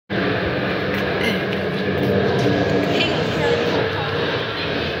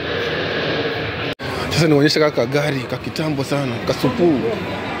Sasa nionyesha kaka gari kakitambo sana, kasupu.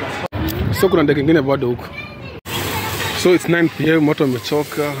 So kuna ndege nyingine bado huko. So it's 9 PM, watu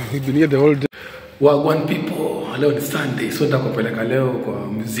wamechoka. We've been here the whole day. One people, leo ni Sunday. So nitakupeleka leo kwa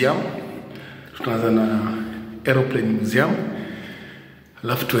museum. Tutaanza na aeroplane museum.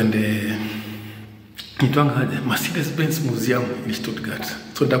 Alafu tuende Mercedes-Benz Museum in Stuttgart.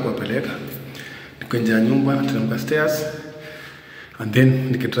 So nitakupeleka. Tukaingia nyumba, tunaenda stairs. And then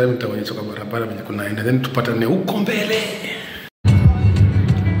nikidrive nitaonyesha kwa barabara venye kunaenda. Then tupatane huko mbele.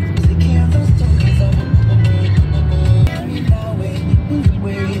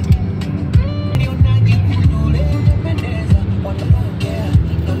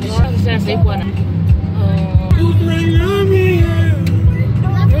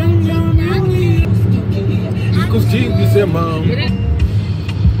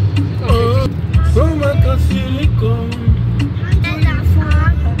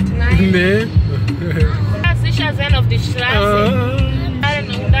 Nee. Sicher sein auf die Straße.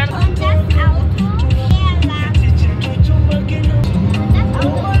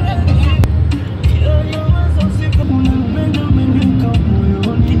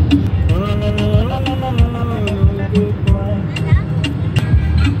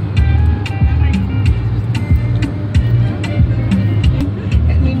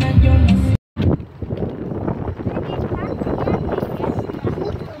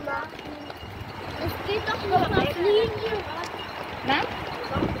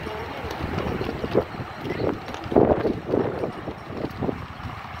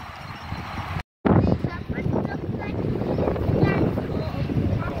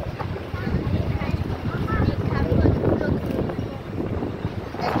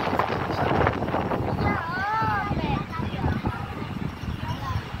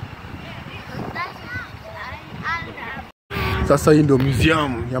 Sasa hii ndio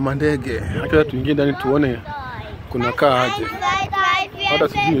museum ya mandege. Hata tuingie ndani tuone kuna kaa aje. Hata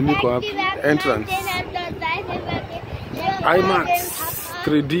sijui niko hapa. Entrance. IMAX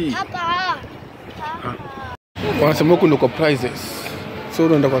 3D. Wanasema huku ndiko prizes. So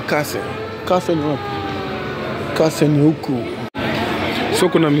unaenda kwa kase. Kase ni wapi? Kase ni huku. So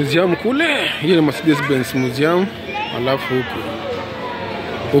kuna museum kule. Hii ni Mercedes-Benz Museum. Alafu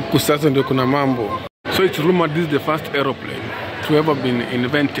huku sasa ndio kuna mambo. So it's rumored this is the first aeroplane to ever been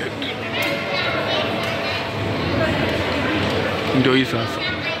invented. Ndio hii sasa.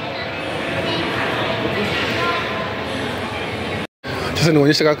 Sasa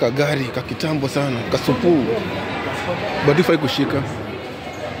nionyesha kaka gari kakitambo sana, kasupu. But ifai kushika.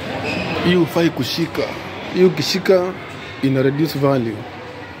 Hiyo ufai kushika. Hiyo ukishika ina reduce value.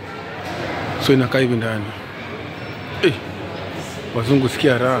 So inakaa hivi ndani. Wazungu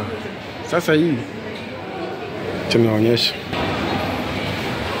sikia raha. Sasa hii tunaonyesha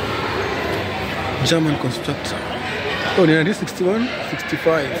German constructor. Oh, ni 61,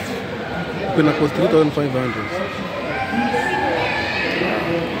 65. Kuna cost 3,500.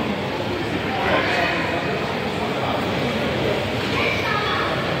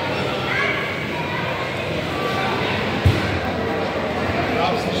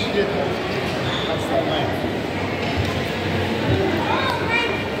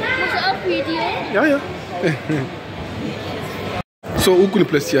 Yeah. So huku ni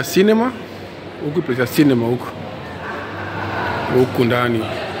place ya cinema. Huku place ya cinema huku. Huku ndani.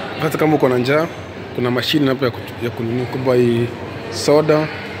 Hata kama uko na njaa, kuna mashine hapa ya kununua kubai soda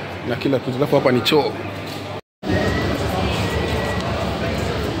na kila kitu. Alafu hapa ni choo.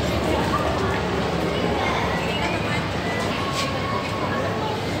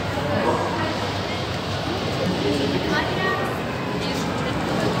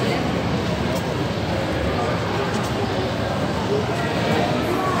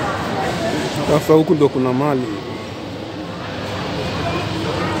 Sasa huku ndo kuna mali.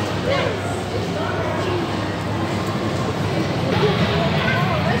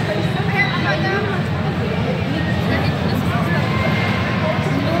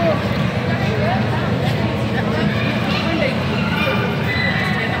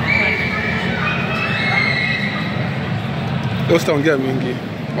 Sitaongea mingi.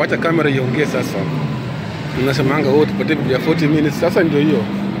 Wacha kamera iongee sasa. Tunasemanga wote tupate video 40 minutes. Sasa ndio hiyo.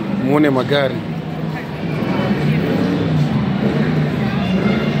 Muone magari.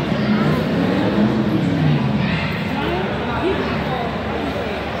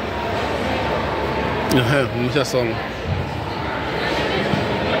 Nimeshasoma.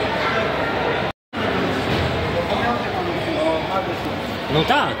 Não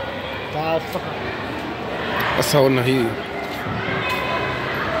tá? Tá. Sasa ona hii.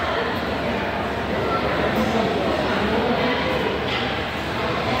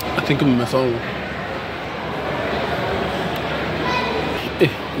 I think mmesoma.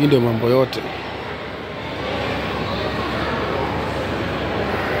 Hii ndio mambo yote.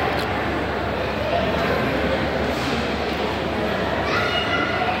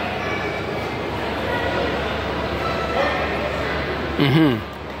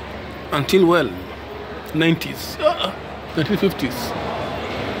 Until well 90s, 1950s.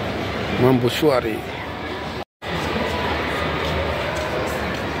 Mambo shwari.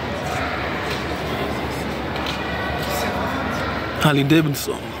 Harley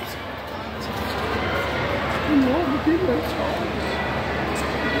Davidson.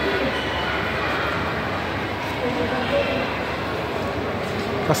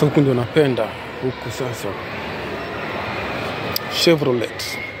 Sasa huku ndio napenda huku sasa.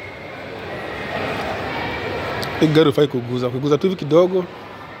 Chevrolet. Hii gari hufai kuguza. Ukiguza tu hivi kidogo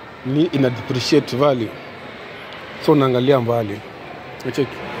ni ina depreciate value. So unaangalia mbali.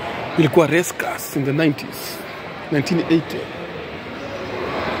 Nacheki. Ilikuwa race cars in the 90s. 1980.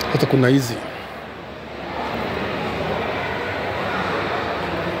 Hata kuna hizi.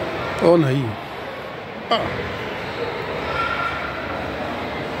 Ona hii.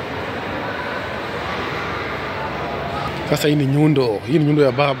 Sasa hii ni nyundo. Hii ni nyundo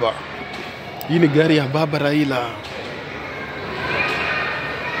ya baba. Hii ni gari ya baba Raila.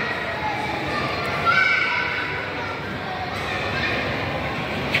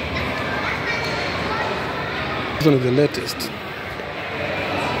 This one is the latest.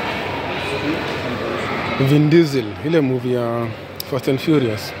 Vin Diesel, ile movie ya Fast and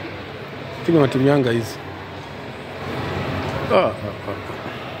Furious. Tinga natumianga hizi.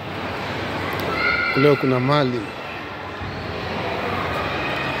 Leo kuna mali.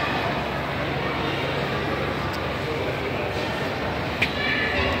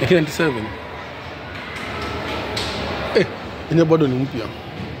 Lakini 97. Yenye bado ni mpya.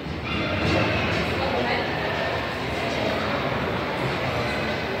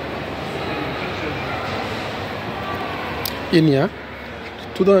 Hii ni ya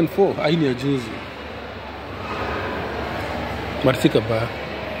 2004. Hii ni ya juzi. Martika ba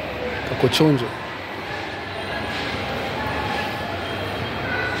kako chonjo.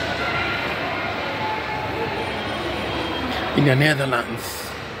 In the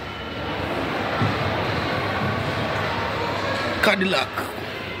Netherlands. Cadillac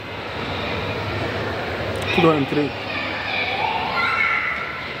 2003.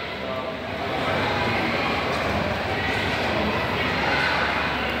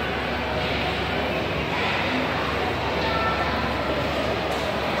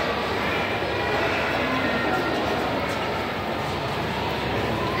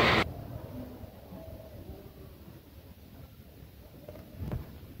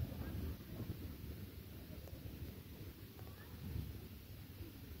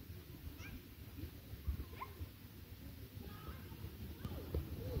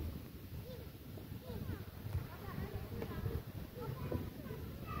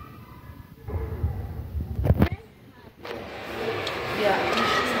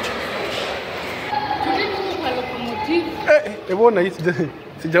 Ebona hii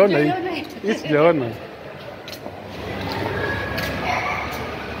sijaona hii. Hii sijaona.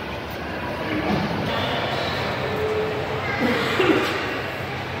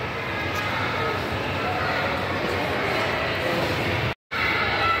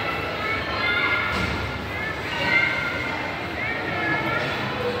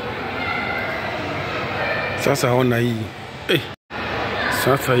 Sasa ona hii.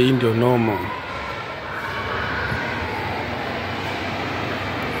 Sasa hii ndio normal.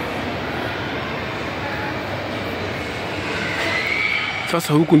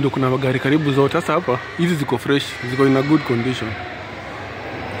 Sasa huku ndio kuna magari karibu zote. Sasa hapa hizi ziko fresh, ziko in a good condition.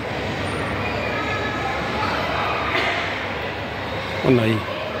 Ona hii.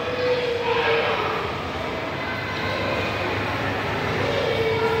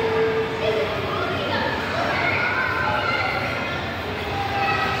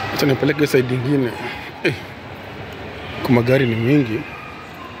 Acha nipeleke side nyingine. Kwa magari ni mingi.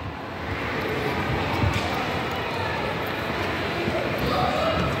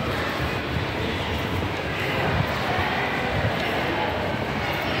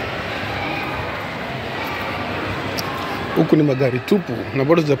 Huku ni magari tupu na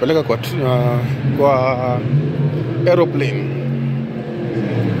bado zitapeleka kwa aeroplane.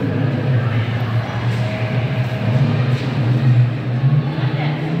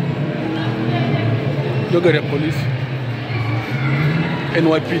 Ndio gari ya polisi.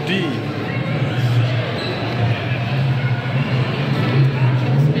 NYPD.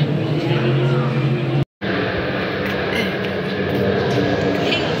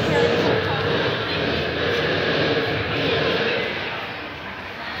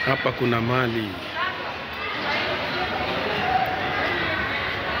 Hapa kuna mali.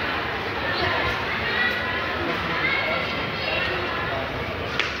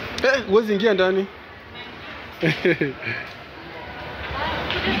 Huwezi ingia ndani.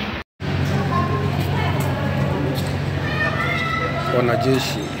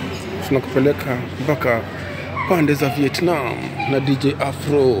 Wanajeshi tunakupeleka mpaka pande za Vietnam na DJ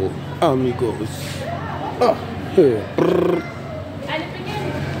Afro amigos.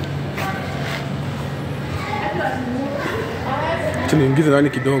 Tunaingiza ndani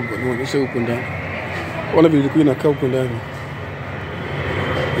kidogo, nionyeshe huko ndani. Wala vile ilikuwa inakaa huko ndani.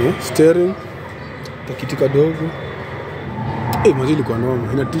 Steering takiti kadogo. Maji ilikuwa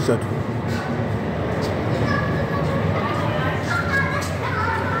noma, inatisha tu.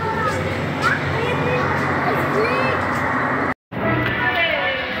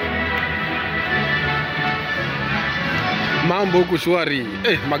 Mambo huku shwari.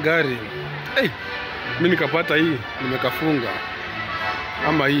 Magari. Mimi nikapata hii, nimekafunga.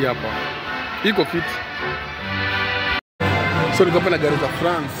 Ama hii hapa. Iko fit. So nikapata gari za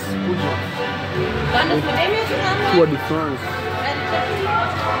France. Tour de France.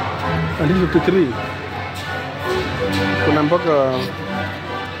 And hizo 53. Kuna mpaka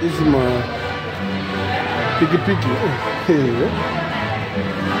hizi ma piki.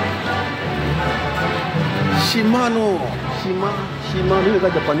 Shimano. This is a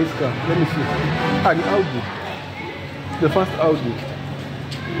Japanese car. Let me see. Ni Audi. The first Audi.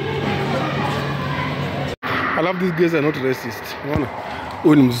 I love these guys are not racist. Unaona?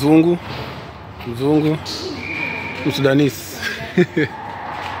 Huyu ni mzungu. Msudanese.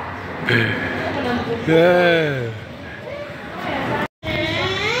 Yeah.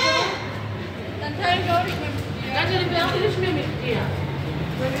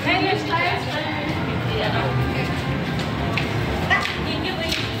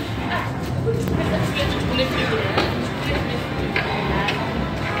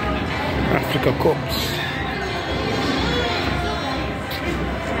 Africa Cops.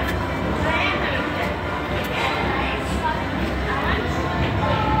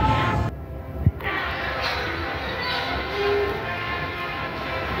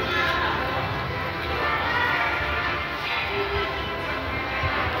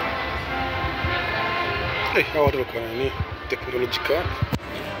 Hawa watu wako nani? Technological.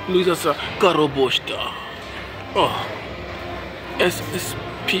 Luisa sa Karoboshta.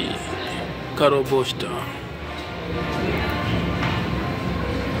 SSP Karoboshta.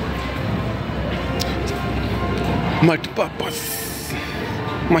 Multipurpose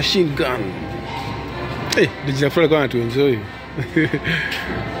machine gun. DJ Afro alikuwa anatuenjoy.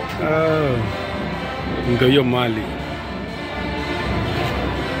 Ndio hiyo mali.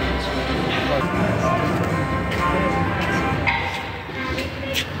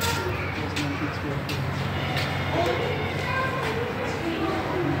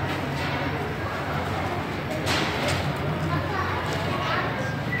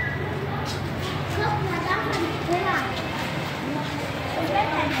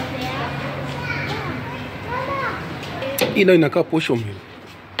 Ina inakaa posho mimi.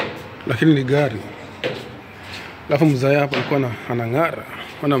 Lakini ni gari. Alafu mzee hapa alikuwa anang'ara.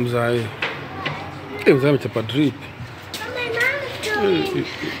 Wana mzee. Mzee amechapa drip.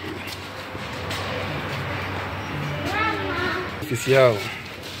 Ofisi yao.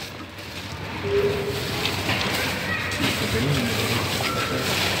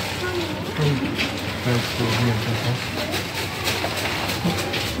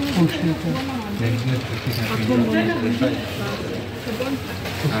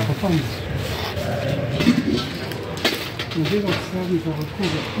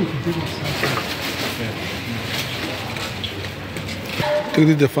 This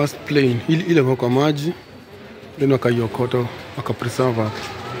is the first plane. Ile kwa maji. Ndio wakaiokota, wakapreserve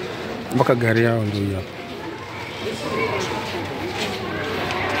mpaka gari yao ndio hapa.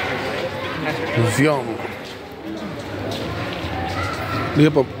 Museum. Ni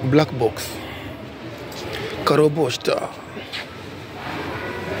hapa black box. Karoboshta.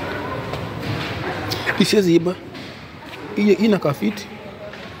 Isiezi iba. Hii ina kafiti.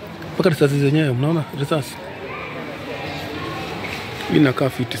 Mpaka risasi zenyewe, mnaona risasi. Ina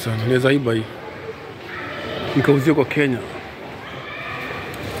kafiti sana. Naweza iba hii. Nikauzia kwa Kenya.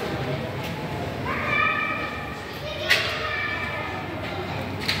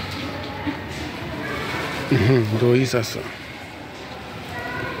 Ndio hii sasa.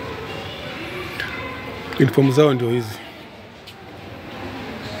 Uniform zao ndio hizi.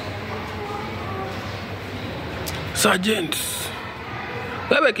 Sergeant.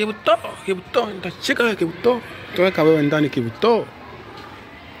 Wewe kibuto, nitachika wewe kibuto. Tuweka wewe ndani kibuto.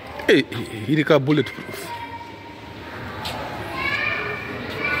 Hili kaa bulletproof.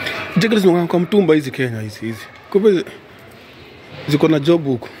 Jacket zinonganga kwa mtumba hizi Kenya hizi. Kumbe ziko na job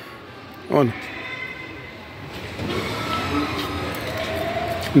huko. Ona.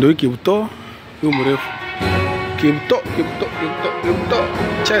 Ndio Kibuto, huyo mrefu. Kibuto.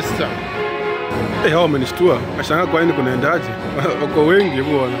 Chester. Hao wamenishtua. Ashanga kwa nini kunaendaje? Wako wengi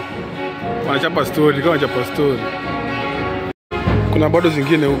bwana. Wanachapa story, kama wanachapa story. Kuna bado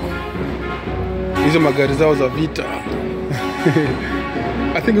zingine huko. Hizo magari zao za vita.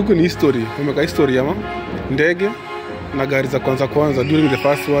 I think huko ni history. Wameka history ama ndege na gari za kwanza during the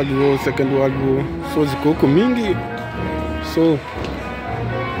first world war, second world war. So ziko huko mingi. So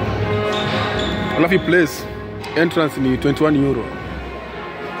alafu place entrance ni 21 euro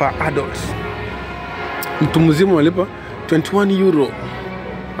per adult. Mtu mzima unalipa 21 euro.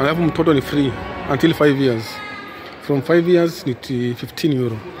 Alafu mtoto ni free until 5 years. From 5 years ni 15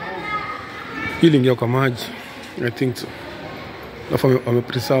 euro. Hili ingia kwa maji. I think so. Alafu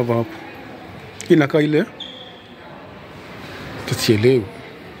wamepreserve hapo. Hii inakaa ile tusielewe.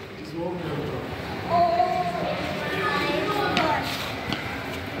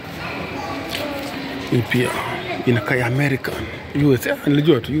 Hii pia inakaa ya American. USA,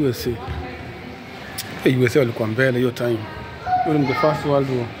 nilijua tu USA. USA walikuwa mbele hiyo time. During the first world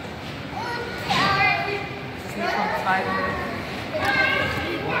war.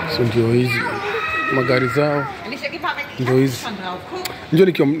 So ndio hizi magari zao. Ndio hizi. Njoo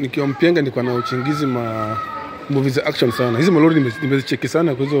nikiwa Mpienga nilikuwa na uchingizi movies za action sana. Hizi malori nimezicheki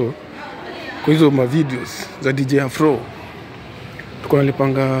sana kwa hizo ma videos za DJ Afro. Tuko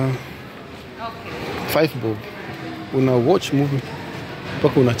nalipanga 5 bob. Una watch movie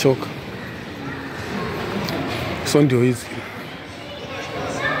mpaka unachoka. So ndio hizi.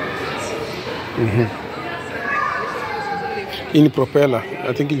 Hii ni propeller.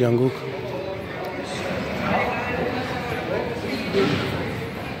 I think ilianguka.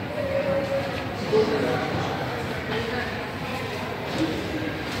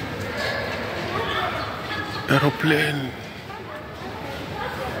 Aeroplane.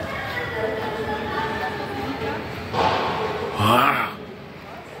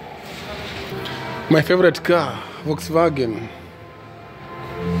 My favorite car, Volkswagen.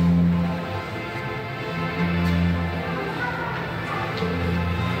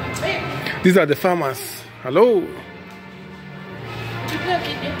 These are the farmers. Hello.